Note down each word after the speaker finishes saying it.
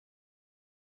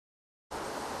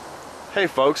Hey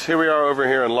folks, here we are over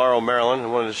here in Laurel, Maryland. I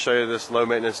wanted to show you this low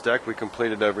maintenance deck we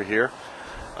completed over here.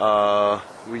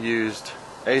 We used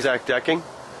azek decking.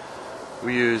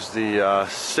 We used the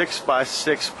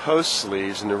 6x6 post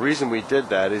sleeves, and the reason we did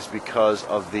that is because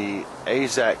of the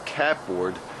azek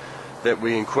capboard that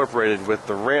we incorporated with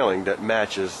the railing that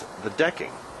matches the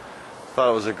decking. Thought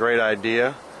it was a great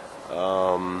idea.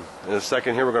 In a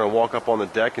second here we're going to walk up on the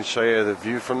deck and show you the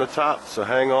view from the top. So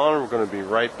hang on, we're going to be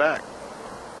right back.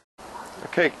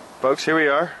 Okay folks, here we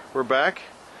are. We're back.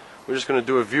 We're just going to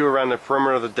do a view around the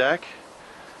perimeter of the deck.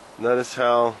 Notice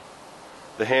how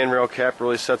the handrail cap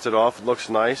really sets it off. It looks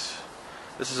nice.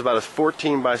 This is about a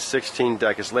 14 by 16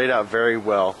 deck. It's laid out very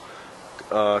well.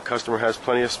 Customer has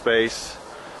plenty of space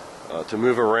to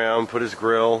move around, put his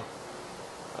grill.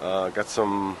 Got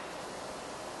some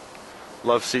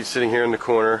love seats sitting here in the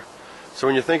corner. So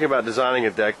when you're thinking about designing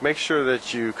a deck, make sure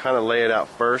that you kind of lay it out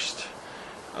first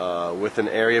with an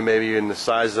area maybe in the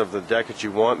size of the deck that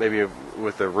you want, maybe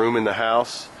with a room in the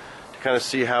house, to kind of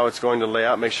see how it's going to lay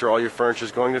out, make sure all your furniture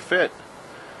is going to fit.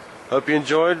 Hope you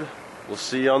enjoyed. We'll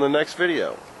see you on the next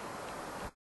video.